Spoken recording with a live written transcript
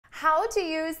How to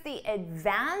use the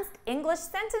advanced English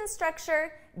sentence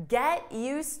structure, get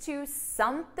used to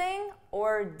something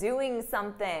or doing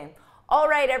something. All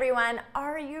right, everyone,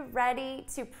 are you ready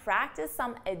to practice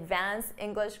some advanced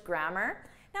English grammar?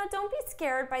 Now, don't be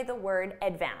scared by the word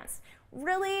advanced.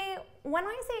 Really, when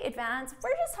I say advanced,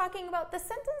 we're just talking about the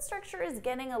sentence structure is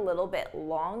getting a little bit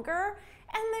longer,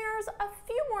 and there's a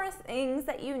few more things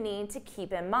that you need to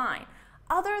keep in mind.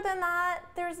 Other than that,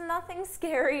 there's nothing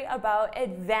scary about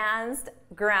advanced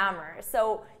grammar.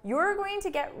 So you're going to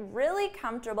get really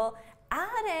comfortable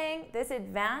adding this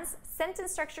advanced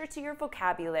sentence structure to your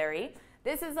vocabulary.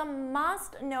 This is a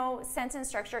must-know sentence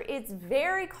structure. It's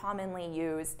very commonly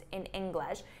used in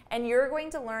English, and you're going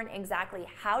to learn exactly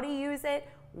how to use it,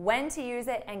 when to use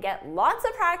it, and get lots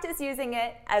of practice using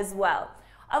it as well.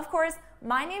 Of course,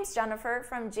 my name's Jennifer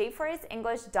from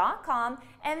JForrestEnglish.com,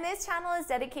 and this channel is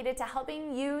dedicated to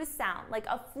helping you sound like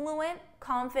a fluent,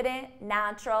 confident,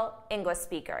 natural English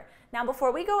speaker. Now,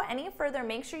 before we go any further,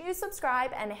 make sure you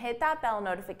subscribe and hit that bell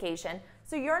notification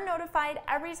so you're notified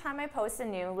every time I post a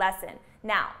new lesson.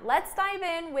 Now, let's dive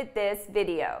in with this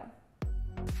video.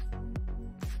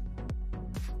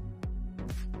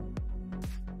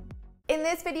 In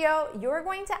this video, you're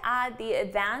going to add the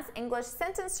advanced English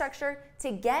sentence structure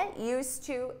to get used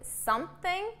to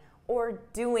something or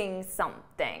doing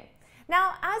something.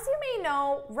 Now, as you may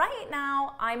know, right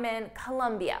now I'm in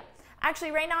Colombia.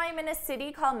 Actually, right now I'm in a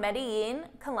city called Medellin,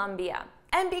 Colombia.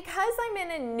 And because I'm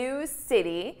in a new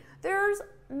city, there's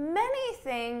many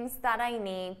things that I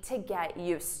need to get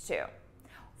used to.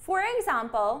 For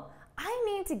example, I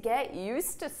need to get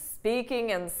used to speaking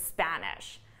in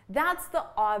Spanish. That's the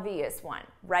obvious one,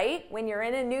 right? When you're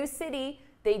in a new city,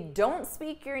 they don't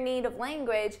speak your native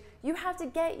language. You have to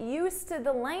get used to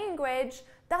the language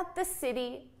that the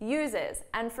city uses.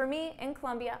 And for me in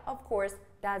Colombia, of course,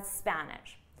 that's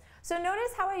Spanish. So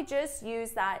notice how I just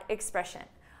used that expression.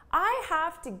 I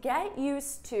have to get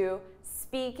used to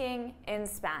speaking in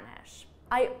Spanish.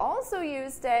 I also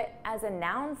used it as a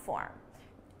noun form.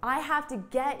 I have to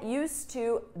get used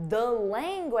to the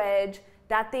language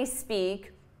that they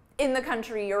speak in the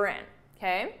country you're in,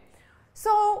 okay?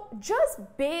 So just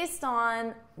based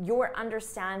on your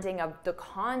understanding of the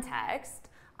context,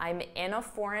 I'm in a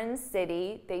foreign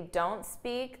city, they don't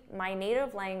speak my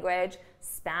native language,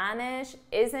 Spanish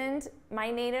isn't my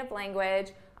native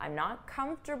language, I'm not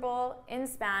comfortable in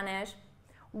Spanish.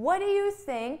 What do you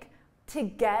think to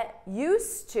get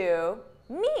used to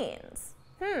means?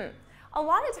 A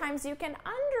lot of times you can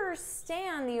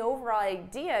understand the overall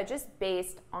idea just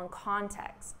based on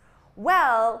context.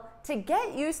 Well, to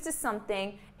get used to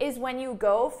something is when you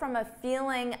go from a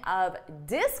feeling of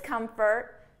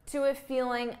discomfort to a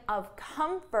feeling of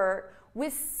comfort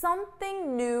with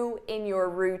something new in your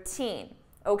routine,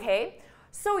 okay?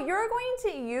 So you're going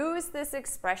to use this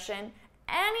expression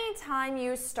anytime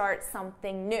you start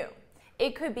something new.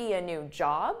 It could be a new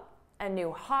job, a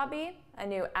new hobby, a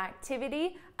new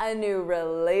activity, a new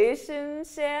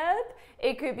relationship.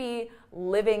 It could be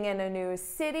living in a new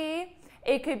city.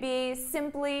 It could be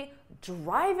simply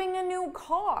driving a new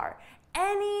car.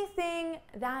 Anything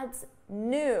that's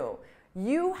new,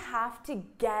 you have to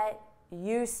get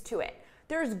used to it.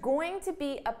 There's going to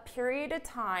be a period of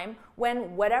time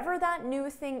when whatever that new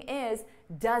thing is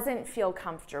doesn't feel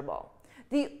comfortable.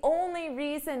 The only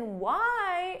reason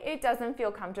why it doesn't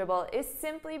feel comfortable is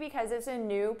simply because it's a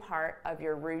new part of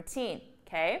your routine,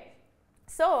 okay?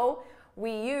 So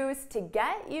we use to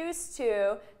get used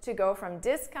to go from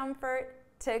discomfort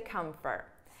to comfort.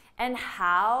 And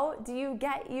how do you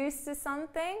get used to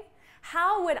something?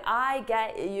 How would I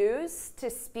get used to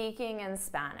speaking in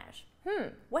Spanish?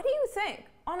 What do you think?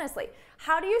 Honestly,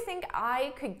 how do you think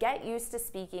I could get used to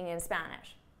speaking in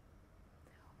Spanish?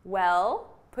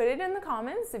 Well, put it in the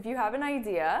comments if you have an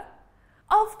idea.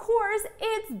 Of course,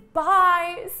 it's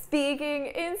by speaking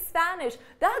in Spanish.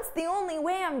 That's the only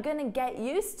way I'm gonna get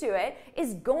used to it,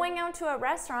 is going out to a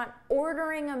restaurant,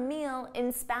 ordering a meal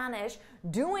in Spanish,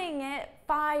 doing it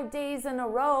 5 days in a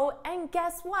row, and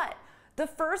guess what? The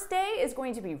first day is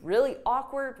going to be really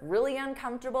awkward, really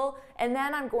uncomfortable, and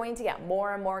then I'm going to get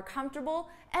more and more comfortable,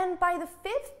 and by the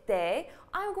 5th day,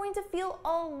 I'm going to feel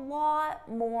a lot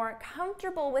more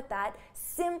comfortable with that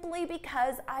simply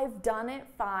because I've done it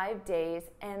 5 days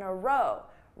in a row,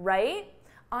 right?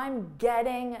 I'm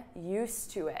getting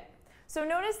used to it. So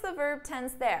notice the verb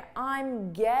tense there.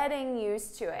 I'm getting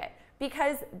used to it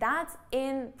because that's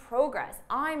in progress.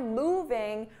 I'm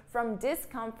moving from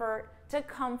discomfort to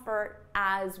comfort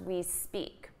as we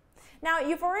speak. Now,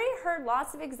 you've already heard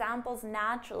lots of examples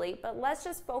naturally, but let's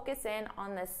just focus in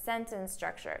on the sentence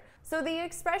structure. So the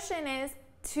expression is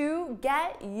to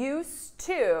get used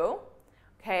to,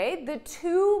 okay, the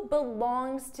to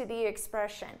belongs to the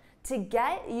expression, to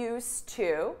get used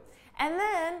to. And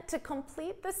then to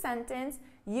complete the sentence,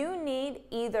 you need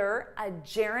either a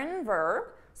gerund verb,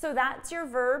 so that's your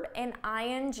verb in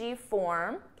ing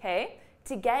form, okay,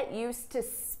 to get used to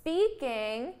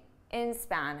speaking in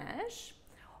Spanish,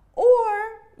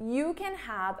 or you can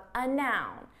have a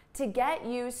noun to get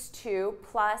used to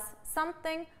plus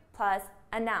something plus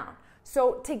a noun.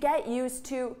 So to get used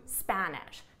to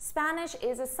Spanish. Spanish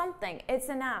is a something, it's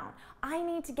a noun. I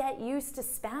need to get used to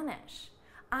Spanish.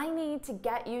 I need to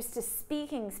get used to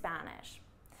speaking Spanish.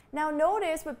 Now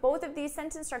notice with both of these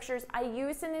sentence structures, I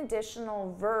use an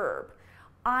additional verb.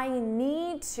 I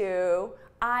need to,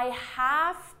 I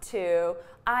have to,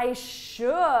 I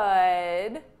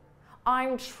should,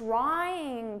 I'm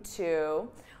trying to.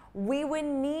 We would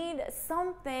need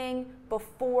something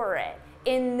before it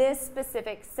in this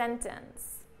specific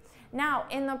sentence. Now,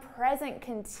 in the present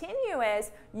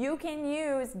continuous, you can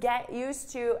use get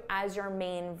used to as your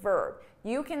main verb.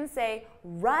 You can say,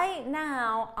 right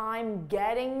now, I'm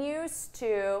getting used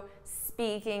to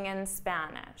speaking in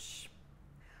Spanish.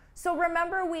 So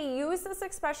remember, we use this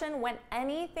expression when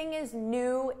anything is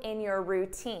new in your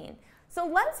routine. So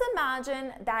let's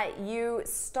imagine that you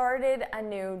started a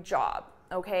new job,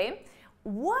 okay?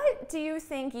 What do you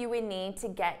think you would need to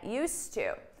get used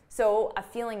to? So a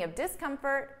feeling of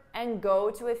discomfort and go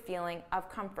to a feeling of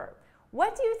comfort.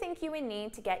 What do you think you would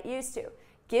need to get used to?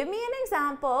 Give me an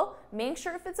example. Make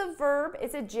sure if it's a verb,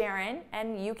 it's a gerund,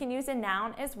 and you can use a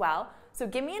noun as well. So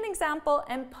give me an example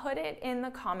and put it in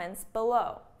the comments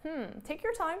below. Take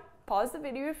your time, pause the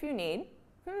video if you need.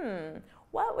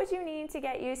 What would you need to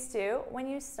get used to when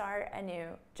you start a new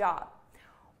job?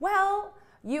 Well,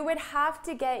 you would have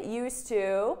to get used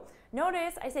to,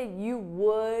 notice I said you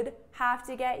would have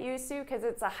to get used to because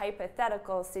it's a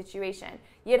hypothetical situation.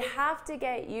 You'd have to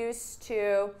get used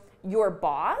to your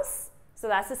boss, so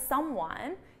that's a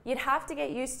someone. You'd have to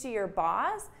get used to your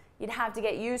boss. You'd have to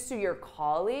get used to your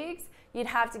colleagues. You'd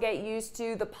have to get used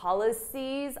to the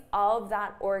policies of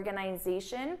that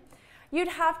organization. You'd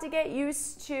have to get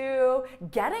used to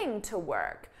getting to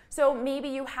work. So maybe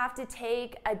you have to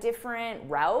take a different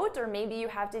route, or maybe you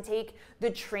have to take the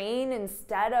train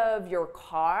instead of your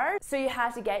car. So you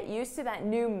have to get used to that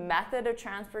new method of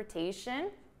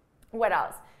transportation. What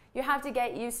else? You have to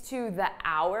get used to the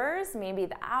hours. Maybe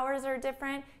the hours are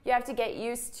different. You have to get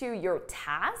used to your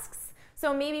tasks.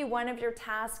 So maybe one of your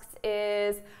tasks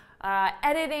is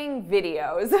editing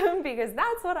videos because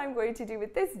that's what I'm going to do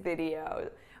with this video.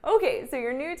 Okay, so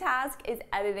your new task is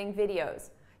editing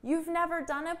videos. You've never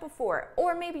done it before,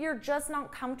 or maybe you're just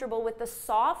not comfortable with the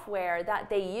software that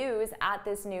they use at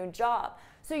this new job.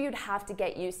 So you'd have to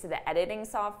get used to the editing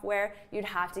software. You'd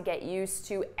have to get used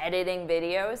to editing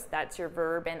videos. That's your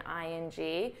verb in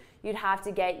ing. You'd have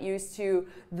to get used to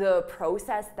the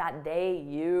process that they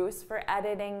use for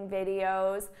editing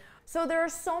videos. So there are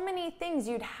so many things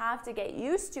you'd have to get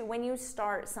used to when you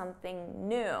start something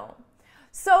new.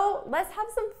 So let's have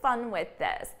some fun with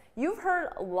this. You've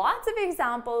heard lots of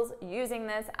examples using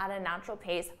this at a natural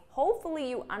pace. Hopefully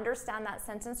you understand that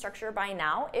sentence structure by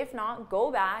now. If not,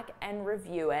 go back and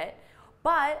review it.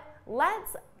 But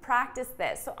let's practice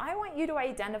this. So I want you to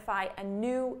identify a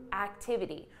new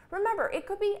activity. Remember, it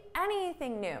could be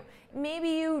anything new. Maybe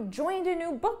you joined a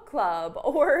new book club,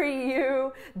 or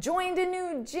you joined a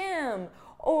new gym,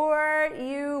 or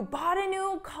you bought a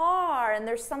new car and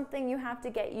there's something you have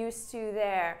to get used to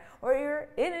there, or you're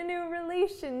in a new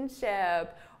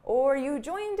relationship, or you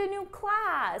joined a new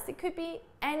class. It could be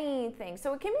anything.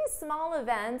 So it can be small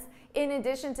events in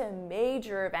addition to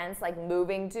major events like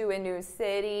moving to a new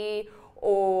city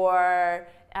or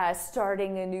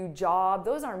starting a new job.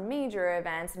 Those are major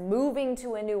events. Moving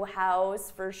to a new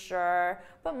house for sure.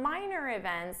 But minor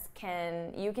events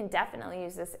you can definitely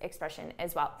use this expression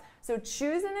as well. So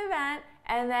choose an event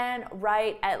and then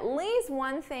write at least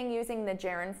one thing using the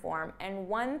gerund form and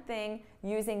one thing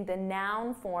using the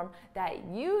noun form that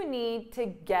you need to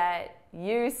get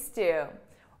used to.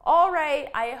 All right,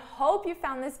 I hope you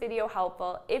found this video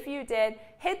helpful. If you did,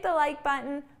 hit the like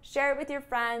button, share it with your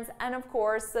friends, and of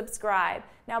course, subscribe.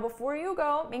 Now, before you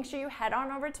go, make sure you head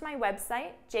on over to my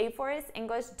website,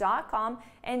 JForrestEnglish.com,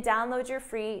 and download your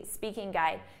free speaking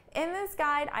guide. In this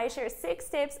guide, I share 6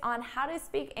 tips on how to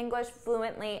speak English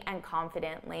fluently and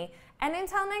confidently. And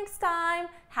until next time,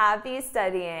 happy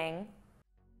studying.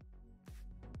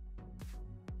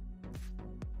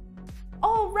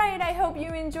 All right, I hope you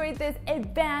enjoyed this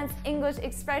advanced English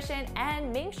expression,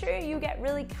 and make sure you get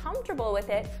really comfortable with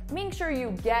it. Make sure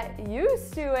you get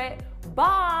used to it.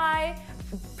 Bye!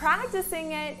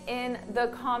 practicing it in the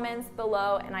comments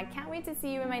below, and I can't wait to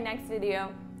see you in my next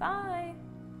video. Bye!